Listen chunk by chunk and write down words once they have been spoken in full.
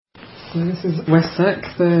So this is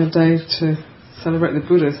Wesak, the day to celebrate the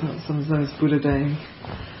Buddha, sometimes known as Buddha Day.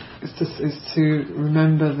 It's to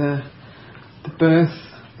remember the birth,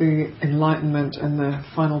 the enlightenment and the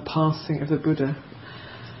final passing of the Buddha.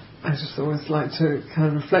 I just always like to kind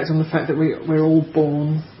of reflect on the fact that we're all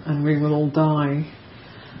born and we will all die,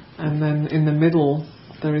 and then in the middle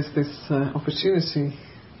there is this opportunity.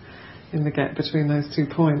 In the gap between those 2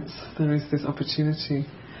 points, there is this opportunity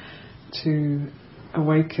to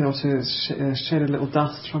awaken or to shed a little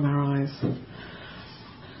dust from our eyes.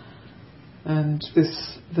 And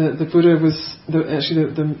the Buddha was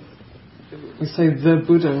we say the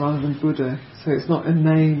Buddha rather than Buddha, so it's not a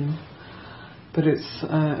name, but it's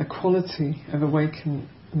a quality of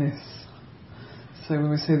awakenedness. So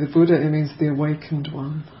when we say the Buddha, it means the awakened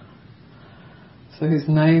one. So his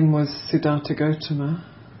name was Siddhartha Gautama.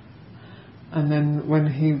 And then when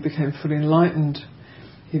he became fully enlightened,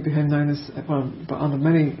 he became known as, but under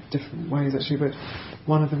many different ways actually, but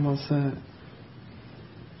one of them was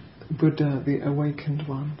Buddha, the awakened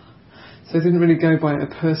one. So he didn't really go by a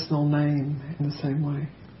personal name in the same way.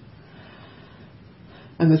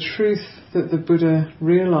 And the truth that the Buddha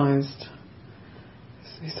realized,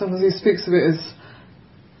 sometimes he speaks of it as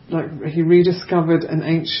like he rediscovered an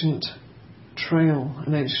ancient trail,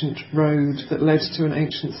 an ancient road that led to an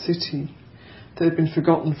ancient city that had been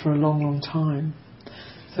forgotten for a long, long time.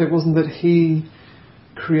 So it wasn't that he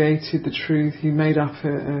created the truth, he made up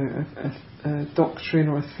a doctrine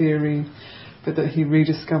or a theory, but that he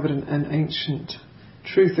rediscovered an ancient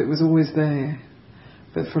truth that was always there,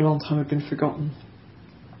 but for a long time had been forgotten.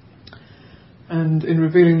 And in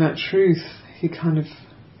revealing that truth,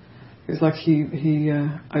 it's like he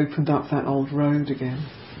opened up that old road again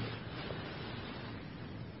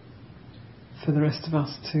for the rest of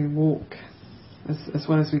us to walk as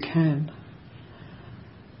well as we can.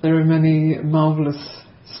 There are many marvellous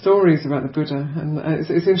stories about the Buddha, and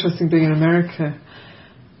it's interesting being in America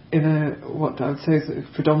in what I would say is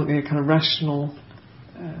predominantly a kind of rational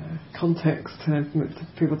context.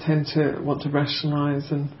 People tend to want to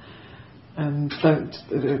rationalise and don't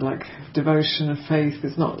like devotion and faith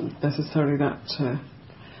is not necessarily that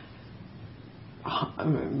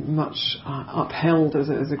much upheld as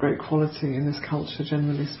a great quality in this culture,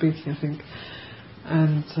 generally speaking, I think.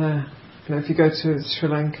 And if you go to Sri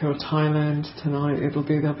Lanka or Thailand tonight, there'll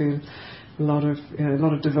be a lot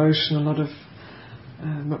of devotion, a lot of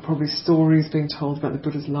probably stories being told about the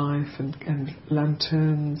Buddha's life, and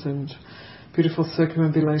lanterns and beautiful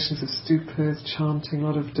circumambulations of stupas, chanting, a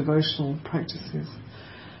lot of devotional practices,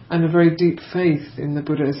 and a very deep faith in the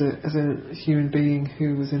Buddha as a human being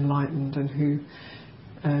who was enlightened and who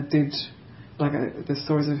did, like the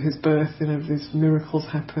stories of his birth, these miracles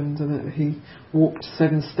happened, and that he walked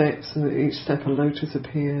 7 steps and at each step a lotus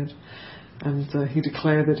appeared, and he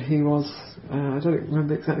declared that he was, I don't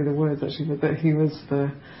remember exactly the words actually, but that he was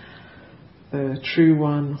the true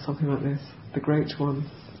one, or something like this, the great one.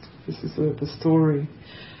 This is the story.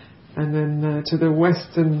 And then to the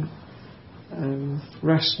Western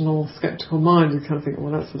rational, sceptical mind, you kind of think,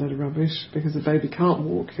 well, that's a load of rubbish, because the baby can't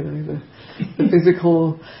walk, the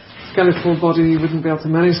physical, skeletal body wouldn't be able to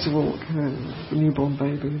manage to walk, the newborn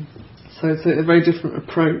baby. So it's a very different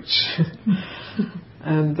approach.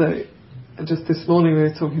 And just this morning we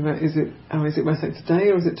were talking about, is it Wesak today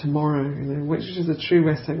or is it tomorrow? Which is the true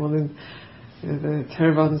Wesak? Well, then the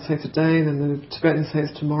Theravadins say today, and then the Tibetans say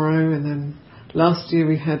it's tomorrow, and then last year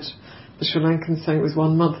we had the Sri Lankans saying it was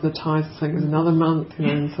 1 month, and the Thais saying it was another month,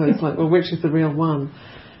 and so it's like, well, which is the real one?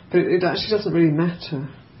 But it actually doesn't really matter,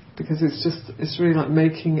 because it's really like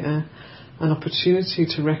making an opportunity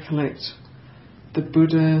to recollect the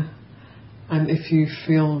Buddha. And if you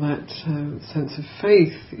feel that sense of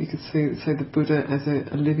faith, you could say the Buddha as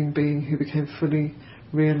a living being who became fully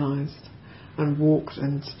realised and walked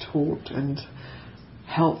and taught and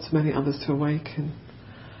helped many others to awaken.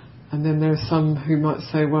 And then there are some who might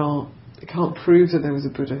say, well, you can't prove that there was a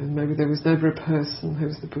Buddha, and maybe there was never a person who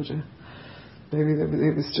was the Buddha. Maybe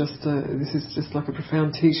it was just this is just like a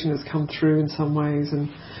profound teaching that's come through in some ways, and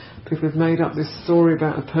people have made up this story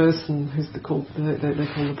about a person who's they call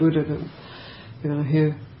the Buddha. But I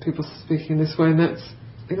hear people speaking this way, and that's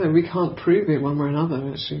we can't prove it one way or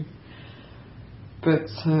another actually. But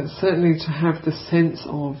certainly to have the sense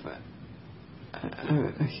of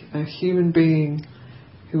a human being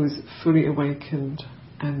who is fully awakened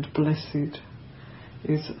and blessed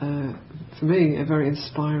is, for me, a very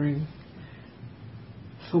inspiring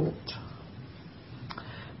thought.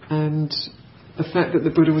 And the fact that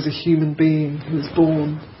the Buddha was a human being who was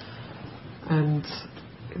born and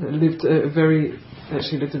lived a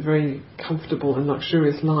very comfortable and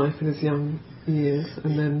luxurious life in his young years,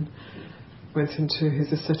 and then went into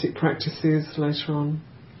his ascetic practices later on,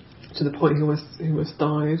 to the point he almost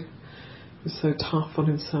died. He was so tough on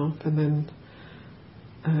himself, and then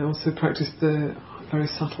also practiced the very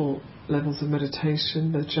subtle levels of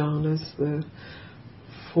meditation, the jhanas, the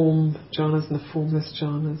form jhanas and the formless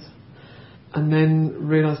jhanas, and then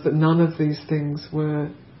realised that none of these things were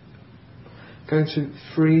going to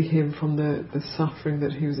free him from the suffering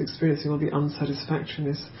that he was experiencing, or the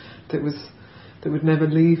unsatisfactoriness that would never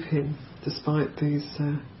leave him, despite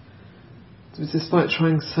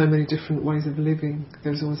trying so many different ways of living.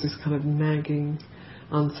 There was always this kind of nagging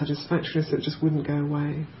unsatisfactoriness that just wouldn't go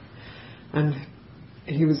away, and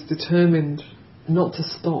he was determined not to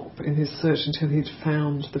stop in his search until he'd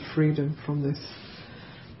found the freedom from this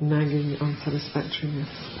nagging unsatisfactoriness.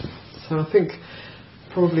 So I think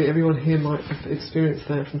probably everyone here might have experienced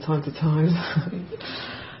that from time to time,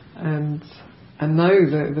 and know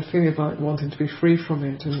the feeling about wanting to be free from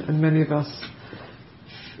it. And many of us,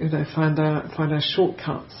 find our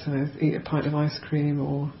shortcuts. Eat a pint of ice cream,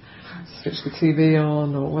 or switch the TV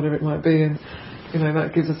on, or whatever it might be, and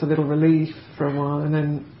that gives us a little relief for a while, and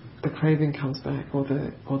then the craving comes back, or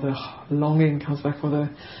the longing comes back, or the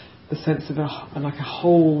sense of a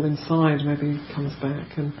hole inside maybe comes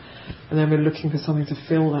back, and then we're looking for something to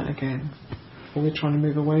fill that again, or we're trying to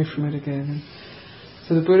move away from it again. And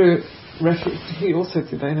so the Buddha, he also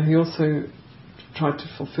did that. He also tried to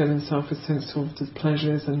fulfill himself with sense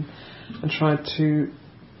pleasures, and tried to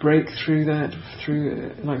break through that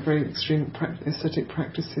through very extreme ascetic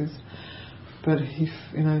practices. But he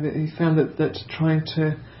found that trying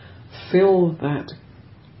to fill that,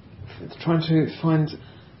 trying to find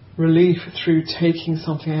relief through taking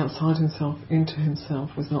something outside himself into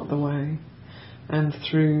himself was not the way, and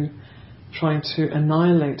through trying to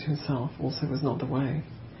annihilate himself also was not the way,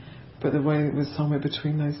 but the way was somewhere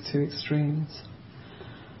between those two extremes.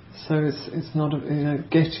 So it's not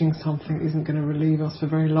getting something isn't going to relieve us for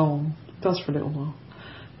very long. It does for a little while,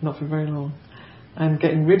 not for very long. And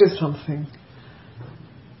getting rid of something,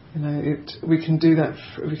 we can do that.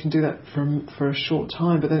 We can do that for a short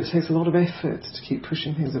time, but then it takes a lot of effort to keep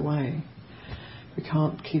pushing things away. We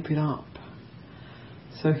can't keep it up.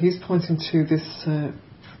 So he's pointing to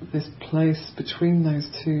this place between those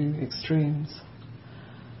two extremes.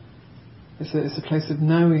 It's a place of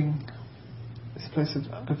knowing. It's a place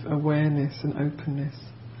of awareness and openness,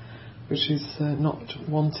 which is not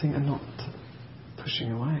wanting and not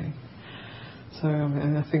pushing away. So,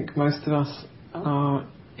 and I think most of us are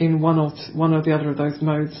in one or the other of those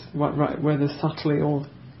modes, whether subtly or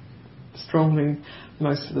strongly,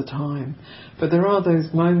 most of the time. But there are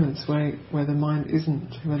those moments where the mind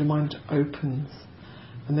isn't, where the mind opens,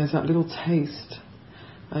 and there's that little taste.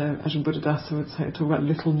 Ajahn Buddhadasa would say, talk about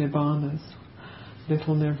little nirvanas.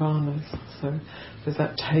 So there's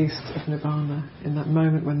that taste of nirvana in that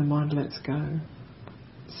moment when the mind lets go.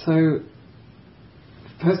 So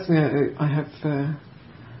personally, I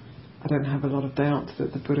don't have a lot of doubt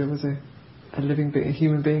that the Buddha was a living being, a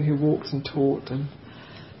human being who walked and taught and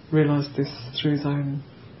realised this through his own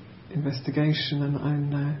investigation and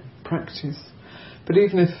own practice. But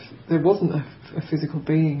even if there wasn't a physical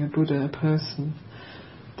being, a Buddha, a person,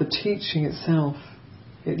 the teaching itself,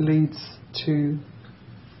 it leads to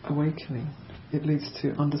awakening. It leads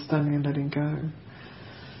to understanding and letting go.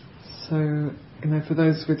 So, for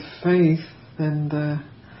those with faith, then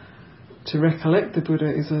to recollect the Buddha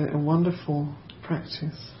is a wonderful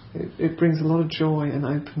practice. It brings a lot of joy and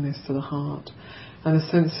openness to the heart, and a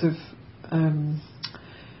sense of,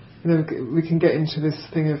 we can get into this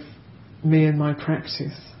thing of me and my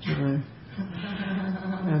practice,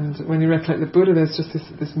 And when you recollect the Buddha, there's just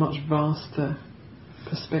this much vaster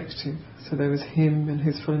perspective. So there was him and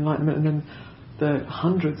his full enlightenment, and then the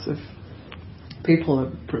hundreds of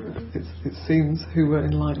people, it seems, who were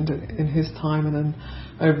enlightened in his time, and then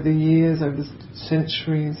over the years, over the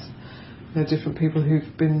centuries, there are different people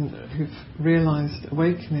who've realised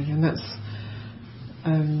awakening, and that's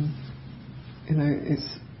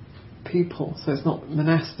it's people. So it's not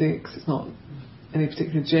monastics, it's not any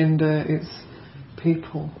particular gender, it's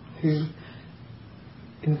people who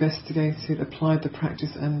investigated, applied the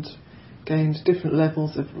practice, and gained different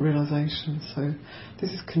levels of realisation. So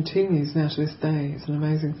this continues now to this day. It's an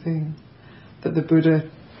amazing thing that the Buddha,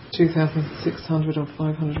 2,600 or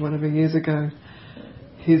 500 whatever years ago,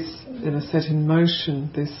 set in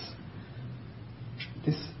motion this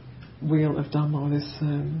wheel of Dhamma, or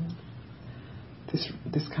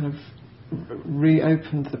this kind of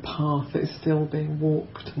reopened the path that is still being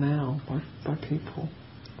walked now by people.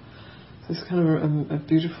 So it's kind of a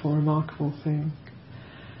beautiful, remarkable thing.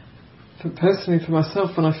 personally for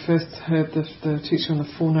myself, when I first heard the teaching on the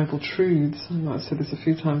Four Noble Truths, and I've said this a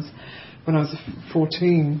few times, when I was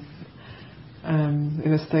 14,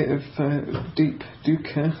 in a state of deep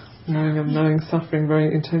dukkha, knowing suffering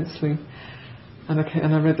very intensely, and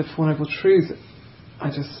I read the Four Noble Truths,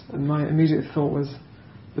 my immediate thought was,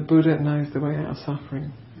 the Buddha knows the way out of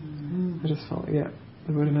suffering. I just felt, the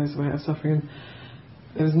Buddha knows the way out of suffering, and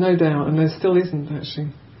there was no doubt, and there still isn't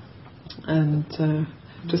actually. And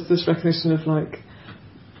just this recognition of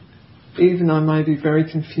even I may be very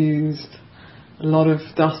confused, a lot of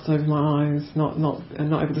dust over my eyes, not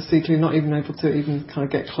able to see clearly, not even able to even kind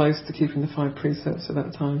of get close to keeping the 5 precepts at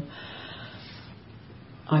that time.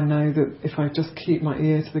 I know that if I just keep my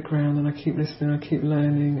ear to the ground and I keep listening, I keep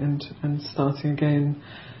learning and starting again,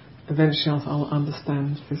 eventually I'll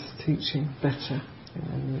understand this teaching better,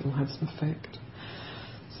 and it will have some effect.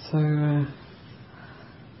 So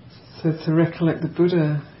to recollect the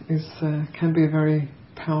Buddha can be a very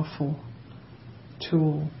powerful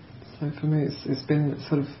tool. So for me, it's been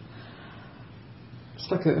sort of just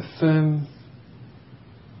like a firm,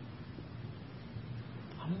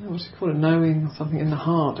 I don't know what you call it, knowing or something in the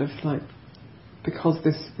heart of because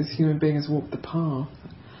this human being has walked the path,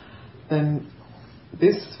 then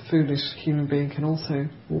this foolish human being can also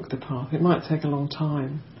walk the path. It might take a long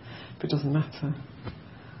time, but it doesn't matter.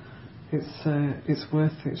 It's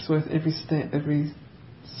worth it. It's worth every step, every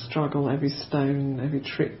struggle, every stone, every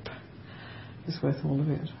trip. It's worth all of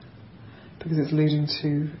it, because it's leading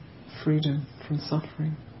to freedom from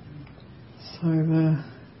suffering. So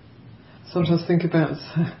sometimes think about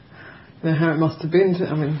how it must have been.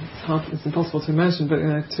 It's impossible to imagine, but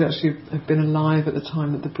to actually have been alive at the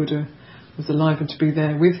time that the Buddha was alive, and to be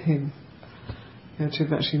there with him, to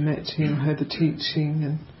have actually met him, heard the teaching,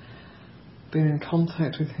 and been in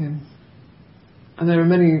contact with him. And there are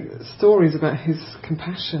many stories about his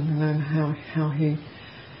compassion, and how he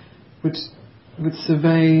would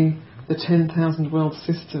survey the 10,000 world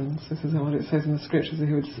systems. This is what it says in the scriptures.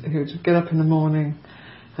 He would get up in the morning,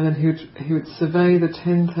 and then he would survey the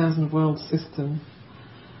 10,000 world system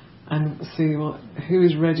and see who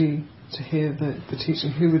is ready to hear the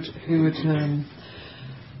teaching, who would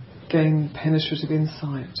gain penetrative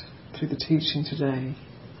insight through the teaching today.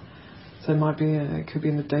 So it could be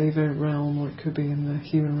in the Deva realm, or it could be in the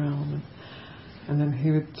human realm, and then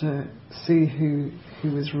he would see who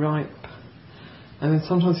was ripe. And then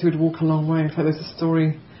sometimes he would walk a long way. In fact, there's a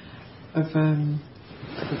story of I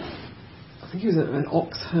think he was an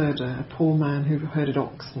ox herder, a poor man who herded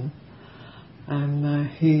oxen, and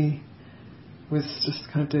he was just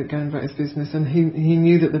kind of going about his business, and he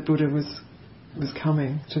knew that the Buddha was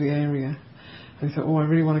coming to the area, and he thought, I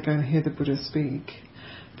really want to go and hear the Buddha speak.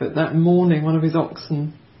 But that morning, one of his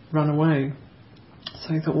oxen ran away.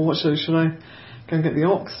 So he thought, what should I go and get the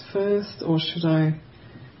ox first, or should I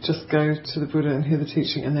just go to the Buddha and hear the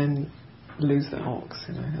teaching and then lose the ox?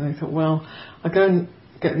 And he thought, I'll go and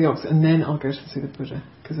get the ox and then I'll go to see the Buddha,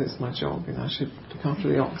 because it's my job. I should look after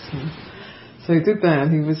the ox. And so he did that,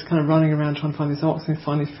 and he was kind of running around trying to find this ox, and he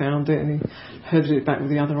finally found it, and he herded it back with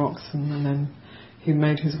the other oxen, and then he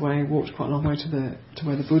made his way, walked quite a long way to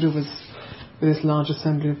where the Buddha was, with this large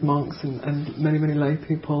assembly of monks and many, many lay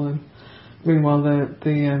people. And meanwhile,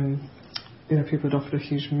 the people had offered a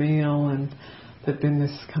huge meal, and there'd been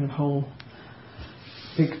this kind of whole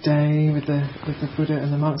big day with the Buddha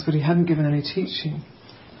and the monks, but he hadn't given any teaching.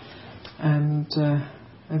 And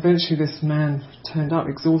eventually this man turned up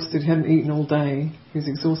exhausted. He hadn't eaten all day. He was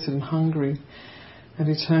exhausted and hungry, and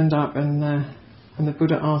he turned up, and the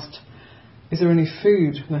Buddha asked, is there any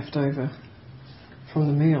food left over from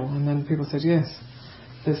the meal? And then people said, yes,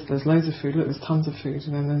 there's loads of food. Look, there's tons of food.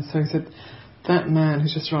 And then so he said, that man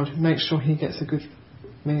who's just arrived, make sure he gets a good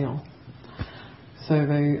meal. So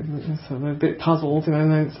they're a bit puzzled, so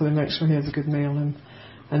they make sure he has a good meal, and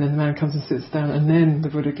then the man comes and sits down, and then the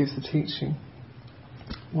Buddha gives the teaching.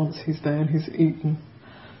 Once he's there and he's eaten,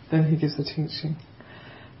 then he gives the teaching.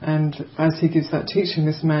 And as he gives that teaching,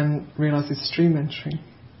 this man realises stream entry,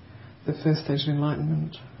 the first stage of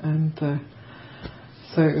enlightenment. And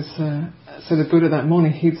so the Buddha that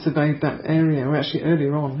morning, he'd surveyed that area, or actually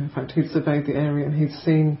earlier on, in fact, he'd surveyed the area, and he'd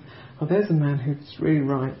seen, there's a man who's really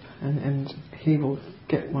ripe, and he will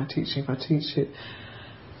get my teaching if I teach it.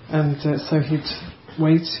 And so he'd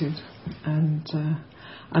waited, and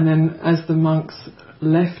then as the monks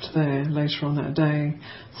left there later on that day,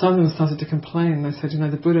 some of them started to complain. They said,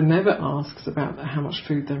 the Buddha never asks about how much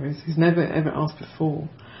food there is. He's never ever asked before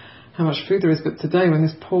how much food there is, but today, when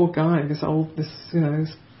this poor guy, this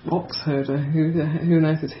ox herder, who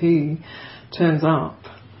knows it's he, turns up,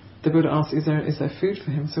 the Buddha asks, is there food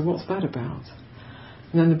for him? So what's that about?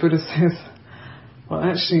 then the Buddha says, well,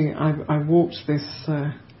 actually, I walked this,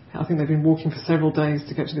 I think they've been walking for several days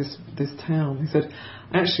to get to this town. He said,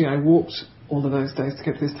 actually, I walked all of those days to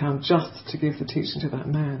get to this town just to give the teaching to that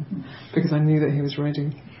man, because I knew that he was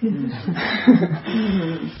ready.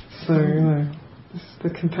 So, it's the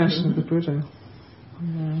compassion of the Buddha.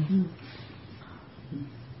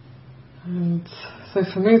 And so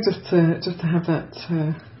for me, just to have that,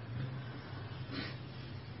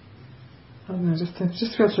 I don't know, just to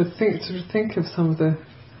be able to think of some of the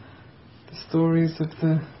stories of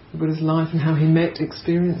the Buddha's life and how he met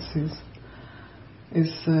experiences,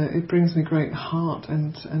 it brings me great heart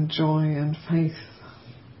and joy and faith,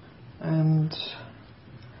 and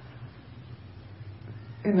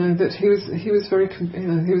that he was very,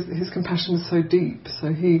 his compassion was so deep.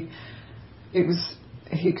 So he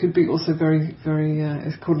could be also very, very,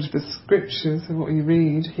 according to the scriptures and what you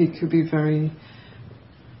read, he could be very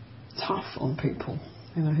tough on people.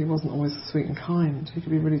 He wasn't always sweet and kind. He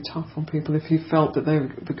could be really tough on people. If he felt that they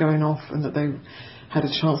were going off and that they had a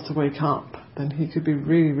chance to wake up, then he could be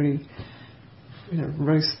really, really,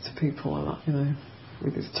 roast people,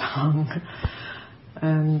 with his tongue.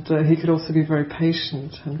 And he could also be very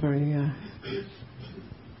patient and very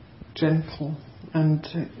gentle. And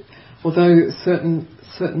although certain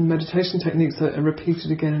meditation techniques are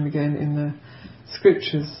repeated again and again in the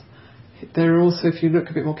scriptures, there are also, if you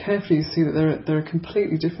look a bit more carefully, you see that there are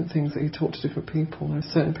completely different things that he taught to different people. There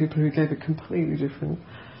are certain people who he gave a completely different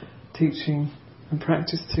teaching and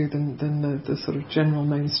practice to than the sort of general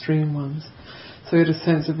mainstream ones. So he had a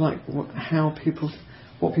sense of what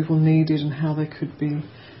people needed and how they could be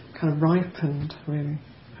kind of ripened, really.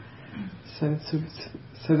 So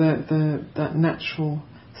that natural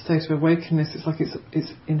state of awakeness, it's like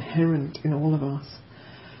it's inherent in all of us.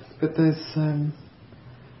 But there's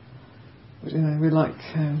we're like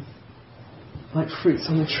fruits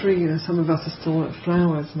on the tree. Some of us are still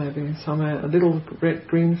flowers, maybe. Some are little red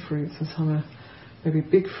green fruits, and some are maybe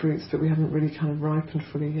big fruits, but we haven't really kind of ripened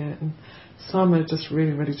fully yet. And some are just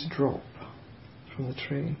really ready to drop from the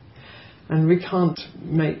tree. And we can't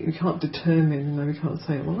determine. We can't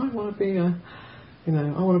say, well, I want to be a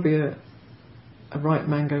ripe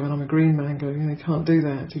mango when I'm a green mango. You can't do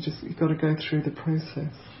that. You've got to go through the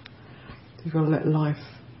process. You've got to let life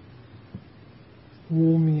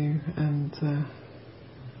warm you and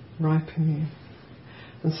ripen you.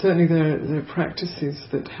 And certainly there are practices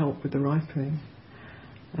that help with the ripening,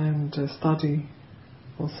 and study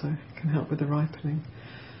also can help with the ripening.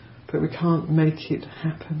 But we can't make it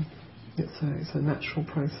happen. It's a natural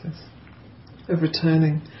process of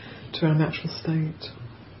returning to our natural state.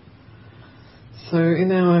 So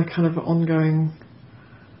in our kind of ongoing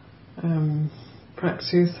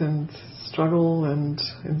practice and struggle and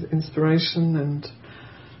inspiration and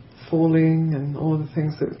falling and all the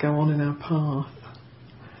things that go on in our path,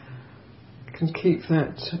 can keep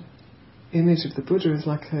that image of the Buddha as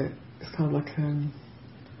like a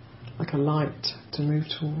light to move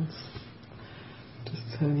towards.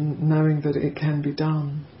 Just knowing that it can be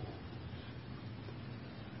done.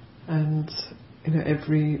 And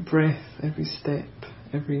every breath, every step,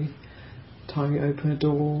 every time you open a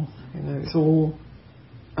door, it's all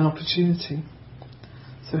an opportunity.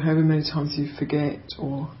 So however many times you forget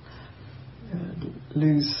or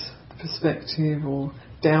lose perspective or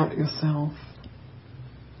doubt yourself,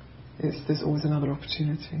 there's always another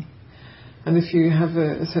opportunity. And if you have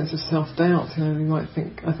a sense of self-doubt, you might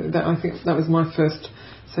think, I think that was my first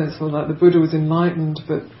sense of the Buddha was enlightened,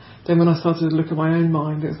 but then when I started to look at my own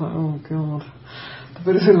mind, it was like, oh God, the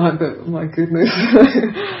Buddha's enlightened, but my goodness,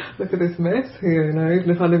 look at this mess here, even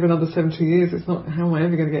if I live another 70 years, it's not, how am I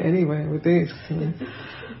ever going to get anywhere with this?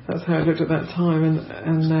 That's how I looked at that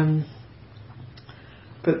time,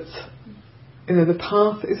 but the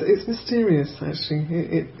path is mysterious,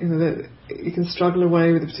 actually. You can struggle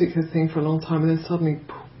away with a particular thing for a long time, and then suddenly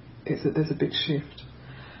there's a big shift,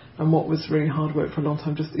 and what was really hard work for a long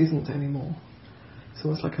time just isn't anymore. It's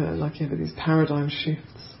almost like these paradigm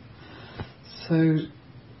shifts. So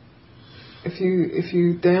if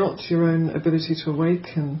you doubt your own ability to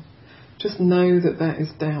awaken, just know that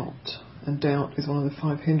is doubt, and doubt is one of the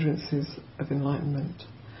 5 hindrances of enlightenment.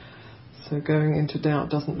 So going into doubt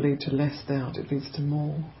doesn't lead to less doubt, it leads to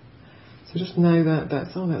more. So just know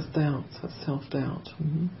that's doubt, that's self-doubt.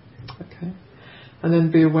 Mm-hmm. Okay. And then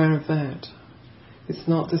be aware of that. It's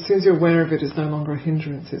not, as soon as you're aware of it, it's no longer a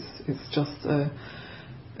hindrance, it's just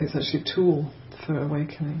it's actually a tool for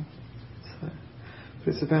awakening. But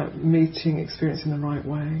it's about meeting experience in the right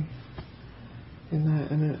way, in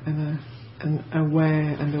an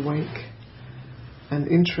aware and awake and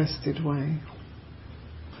interested way.